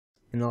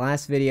In the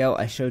last video,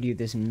 I showed you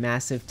this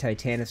massive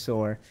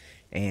titanosaur,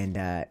 and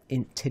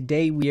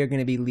today we are going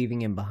to be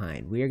leaving him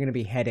behind. We are going to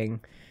be heading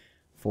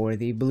for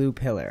the blue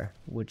pillar,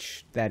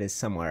 which that is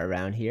somewhere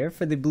around here,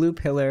 for the blue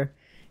pillar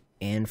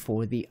and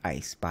for the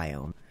ice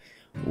biome.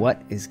 What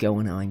is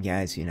going on,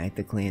 guys? Unite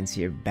the Clans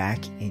here,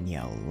 back in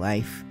your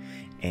life,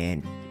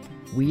 and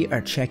we are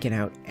checking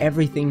out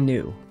everything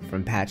new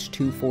from patch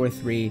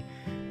 243.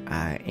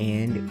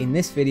 And in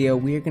this video,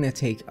 we are going to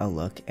take a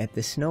look at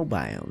the snow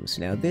biomes.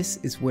 Now, this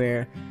is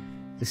where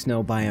the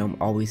snow biome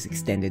always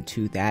extended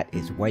to. That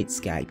is White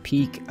Sky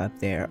Peak up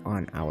there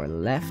on our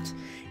left.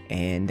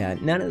 And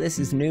none of this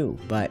is new,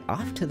 but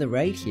off to the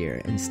right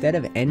here, instead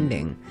of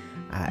ending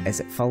as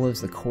it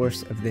follows the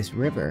course of this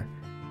river,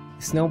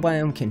 the snow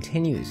biome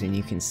continues, and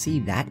you can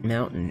see that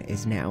mountain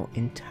is now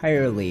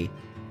entirely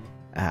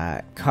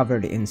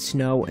covered in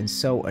snow, and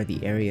so are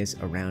the areas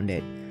around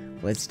it.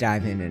 Let's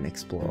dive in and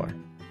explore.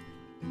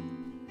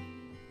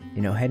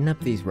 You know, heading up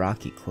these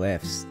rocky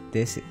cliffs,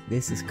 this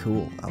is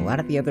cool. A lot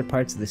of the other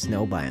parts of the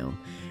snow biome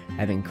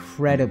have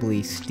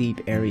incredibly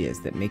steep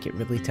areas that make it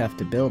really tough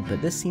to build,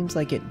 but this seems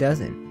like it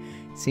doesn't.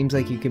 It seems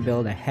like you could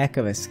build a heck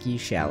of a ski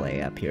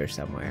chalet up here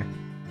somewhere.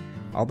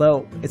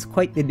 Although, it's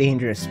quite the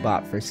dangerous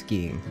spot for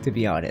skiing, to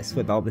be honest,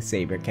 with all the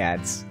saber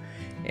cats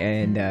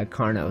and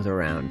carnos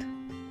around.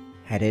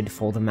 Headed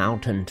for the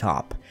mountain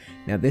top.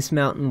 Now, this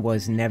mountain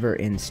was never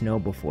in snow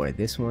before.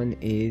 This one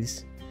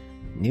is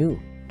new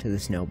to the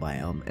snow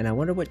biome, and I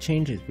wonder what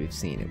changes we've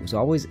seen. It was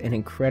always an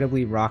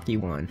incredibly rocky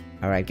one.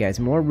 Alright guys,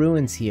 more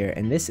ruins here,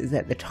 and this is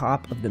at the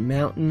top of the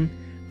mountain.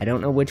 I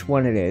don't know which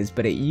one it is,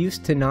 but it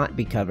used to not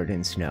be covered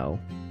in snow,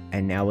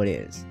 and now it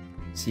is.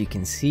 So you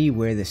can see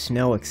where the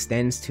snow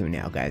extends to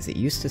now, guys. It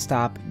used to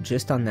stop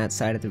just on that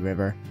side of the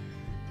river,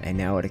 and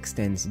now it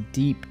extends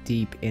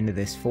deep into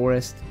this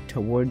forest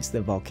towards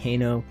the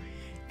volcano,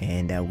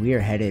 and we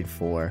are headed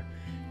for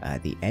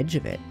the edge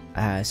of it.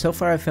 So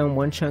far I've found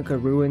one chunk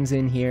of ruins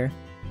in here.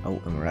 Oh,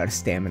 and we're out of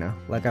stamina,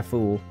 like a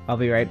fool. I'll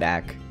be right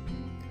back.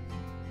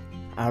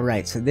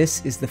 Alright, so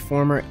this is the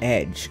former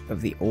edge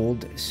of the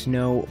old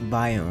snow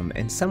biome,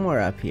 and somewhere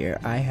up here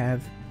I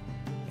have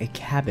a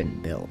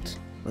cabin built.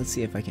 Let's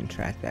see if I can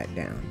track that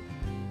down.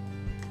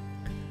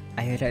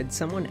 I had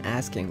someone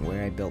asking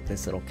where I built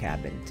this little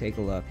cabin. Take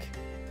a look.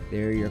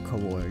 There are your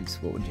coords.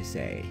 What would you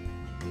say?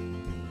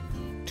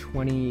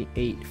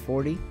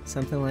 2840?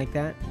 Something like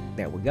that?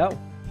 There we go.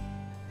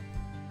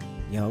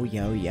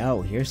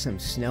 Yo, here's some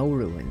snow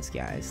ruins,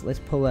 guys. Let's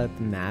pull out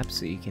the map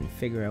so you can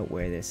figure out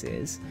where this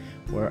is.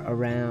 We're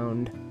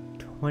around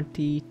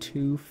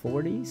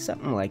 2240,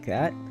 something like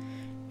that.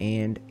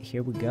 And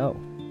here we go.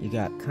 You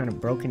got kind of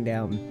broken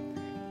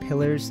down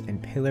pillars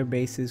and pillar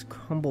bases,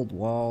 crumbled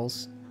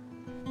walls.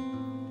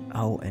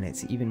 Oh, and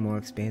it's even more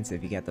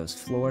expansive. You got those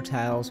floor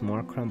tiles,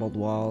 more crumbled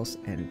walls,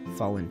 and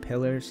fallen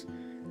pillars.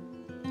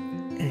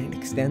 And it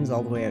extends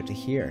all the way out to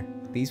here.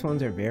 These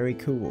ones are very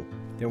cool.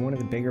 They're one of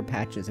the bigger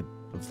patches of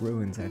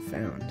ruins I've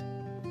found.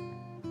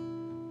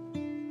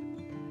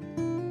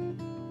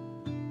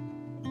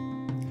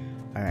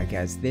 Alright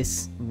guys,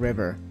 this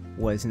river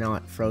was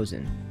not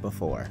frozen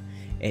before.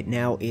 It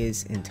now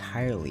is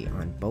entirely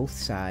on both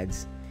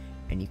sides,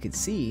 and you can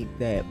see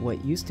that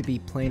what used to be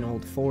plain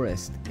old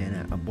forest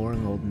and a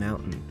boring old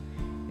mountain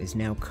is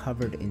now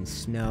covered in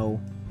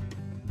snow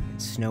and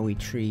snowy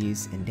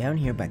trees, and down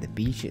here by the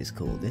beach is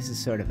cool. This is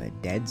sort of a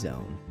dead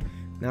zone.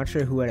 Not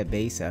sure who had a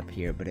base up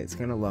here, but it's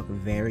gonna look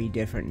very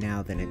different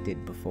now than it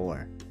did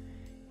before.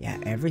 Yeah,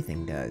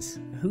 everything does.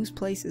 Whose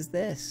place is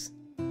this?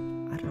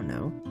 I don't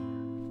know.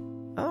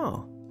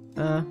 Oh,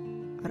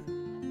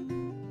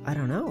 I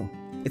don't know.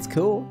 It's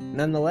cool.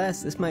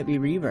 Nonetheless, this might be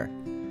Reaver.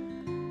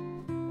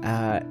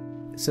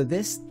 So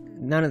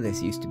none of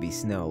this used to be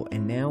snow,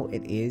 and now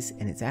it is,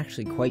 and it's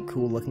actually quite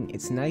cool looking.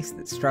 It's nice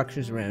that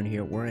structures around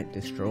here weren't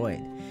destroyed.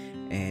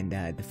 And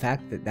the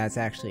fact that that's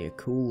actually a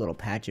cool little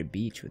patch of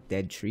beach with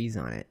dead trees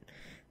on it,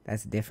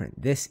 that's different.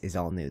 This is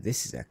all new.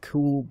 This is a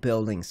cool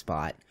building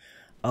spot.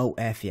 Oh,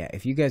 F yeah.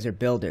 If you guys are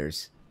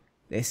builders,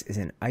 this is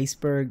an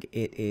iceberg.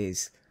 It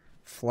is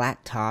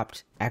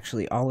flat-topped.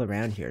 Actually, all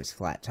around here is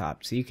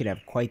flat-topped. So you could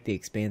have quite the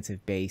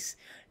expansive base.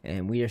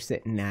 And we are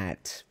sitting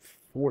at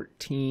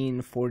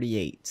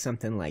 1448,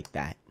 something like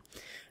that.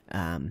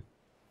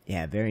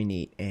 Yeah, very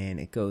neat,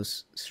 and it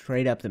goes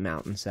straight up the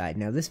mountainside.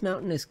 Now, this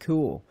mountain is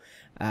cool.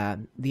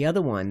 The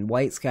other one,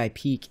 White Sky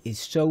Peak, is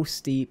so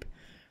steep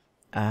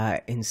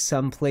in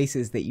some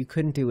places that you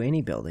couldn't do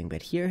any building,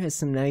 but here has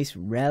some nice,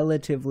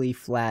 relatively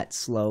flat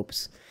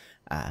slopes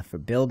for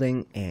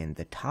building, and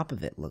the top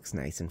of it looks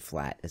nice and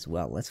flat as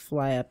well. Let's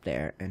fly up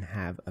there and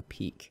have a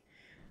peek.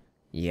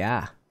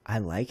 Yeah, I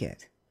like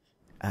it.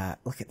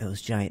 Look at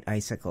those giant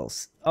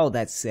icicles. Oh,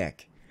 that's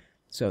sick.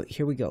 So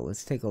here we go.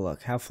 Let's take a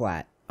look. How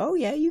flat? Oh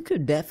yeah, you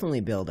could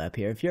definitely build up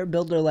here. If you're a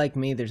builder like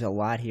me, there's a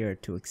lot here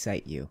to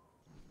excite you.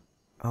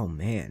 Oh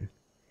man.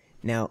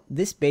 Now,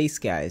 this base,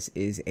 guys,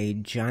 is a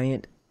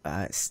giant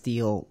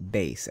steel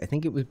base. I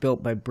think it was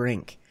built by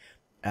Brink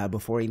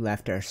before he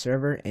left our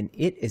server, and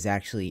it is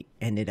actually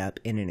ended up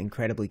in an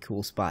incredibly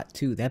cool spot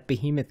too. That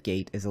behemoth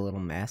gate is a little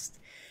messed,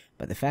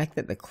 But the fact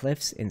that the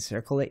cliffs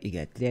encircle it, you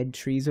got dead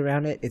trees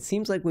around it, it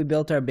seems like we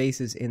built our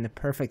bases in the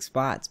perfect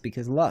spots,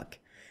 because look,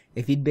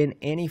 if he'd been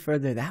any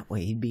further that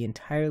way, he'd be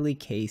entirely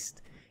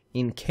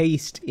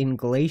encased in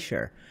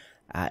glacier.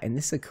 And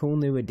this is a cool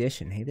new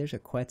addition. Hey, there's a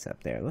Quetz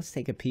up there. Let's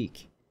take a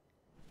peek.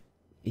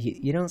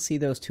 You don't see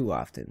those too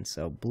often.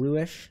 So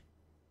bluish,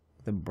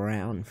 the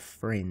brown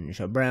fringe,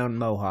 a brown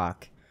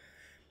mohawk.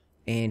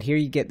 And here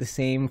you get the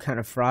same kind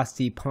of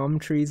frosty palm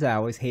trees. I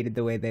always hated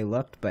the way they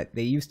looked, but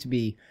they used to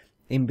be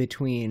in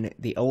between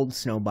the old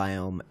snow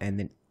biome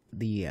and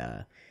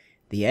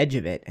the edge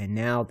of it, and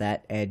now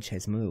that edge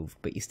has moved.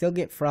 But you still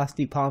get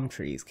frosty palm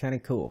trees. Kind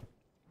of cool.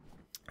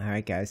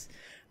 Alright guys,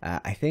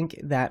 I think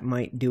that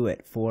might do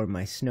it for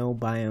my snow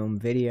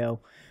biome video.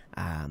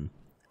 I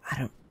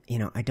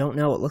don't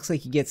know. It looks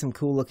like you get some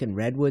cool looking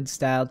redwood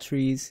style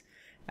trees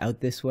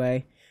out this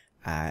way.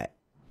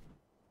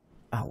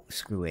 Oh,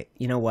 screw it.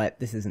 You know what?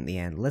 This isn't the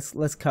end.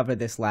 Let's cover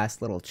this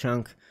last little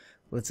chunk.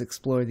 Let's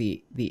explore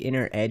the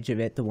inner edge of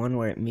it, the one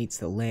where it meets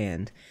the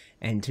land.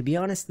 And to be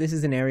honest, this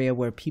is an area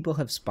where people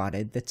have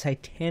spotted the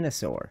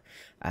Titanosaur.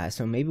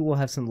 So maybe we'll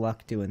have some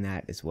luck doing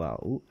that as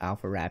well. Ooh,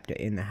 Alpha Raptor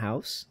in the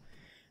house.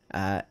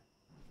 Yeah,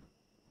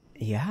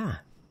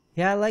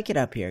 I like it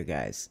up here,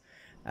 guys.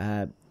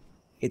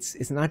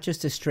 It's not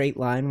just a straight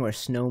line where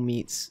snow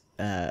meets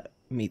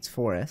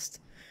forest,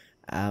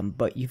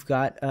 but you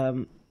got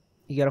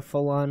a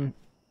full-on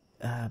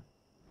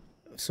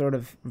sort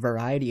of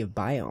variety of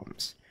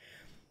biomes.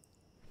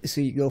 So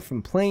you go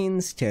from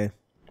plains to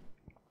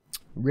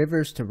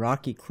rivers to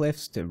rocky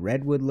cliffs to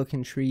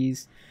redwood-looking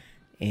trees,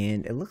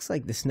 and it looks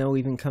like the snow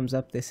even comes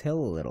up this hill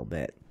a little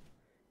bit.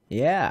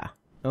 Yeah,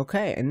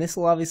 okay, and this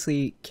will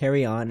obviously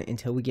carry on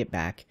until we get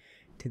back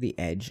to the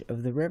edge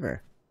of the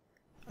river.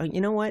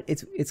 You know what?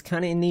 It's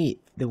kind of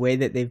neat the way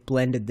that they've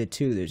blended the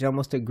two. There's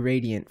almost a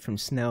gradient from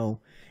snow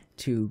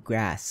to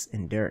grass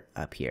and dirt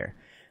up here.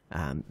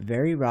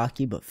 Very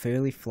rocky but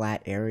fairly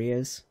flat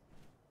areas.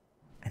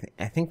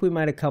 I think we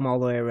might have come all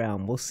the way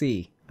around. We'll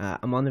see.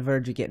 I'm on the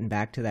verge of getting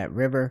back to that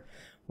river.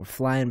 We're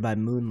flying by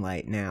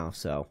moonlight now,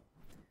 so.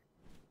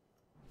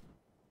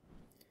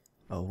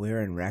 Oh,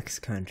 we're in Rex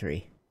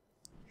country.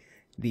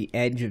 The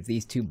edge of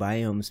these two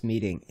biomes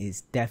meeting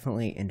is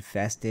definitely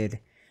infested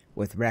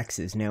with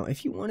Rexes. Now,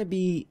 if you want to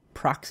be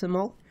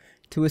proximal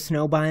to a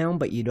snow biome,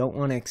 but you don't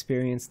want to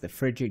experience the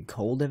frigid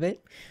cold of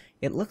it,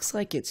 it looks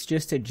like it's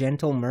just a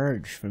gentle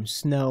merge from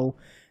snow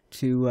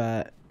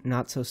to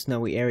not so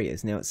snowy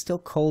areas. Now, it's still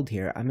cold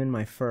here. I'm in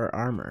my fur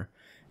armor,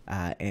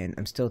 and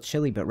I'm still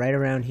chilly, but right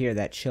around here,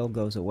 that chill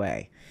goes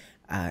away.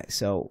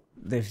 So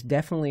there's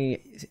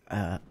definitely,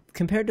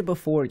 compared to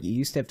before, you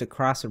used to have to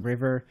cross a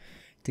river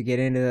to get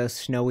into those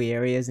snowy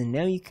areas, and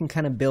now you can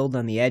kind of build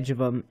on the edge of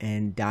them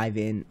and dive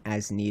in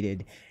as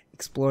needed,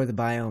 explore the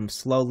biome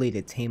slowly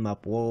to tame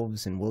up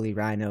wolves and woolly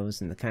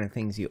rhinos and the kind of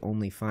things you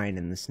only find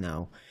in the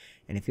snow.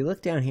 And if you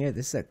look down here,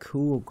 this is a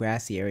cool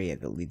grassy area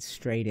that leads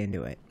straight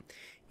into it.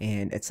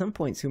 And at some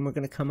point soon, we're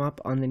going to come up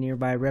on the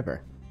nearby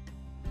river.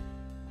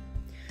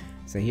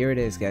 So here it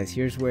is, guys.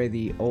 Here's where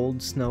the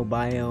old snow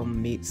biome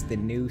meets the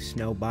new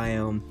snow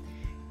biome.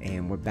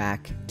 And we're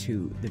back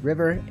to the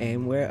river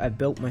and where I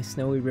built my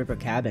snowy river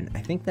cabin.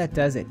 I think that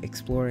does it,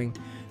 exploring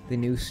the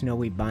new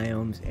snowy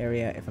biomes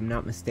area. If I'm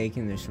not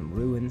mistaken, there's some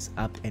ruins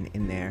up and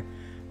in there.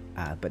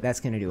 But that's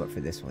going to do it for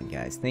this one,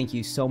 guys. Thank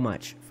you so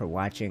much for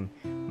watching.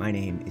 My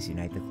name is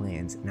Unite the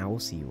Clans, and I will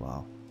see you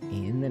all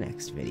in the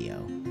next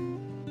video.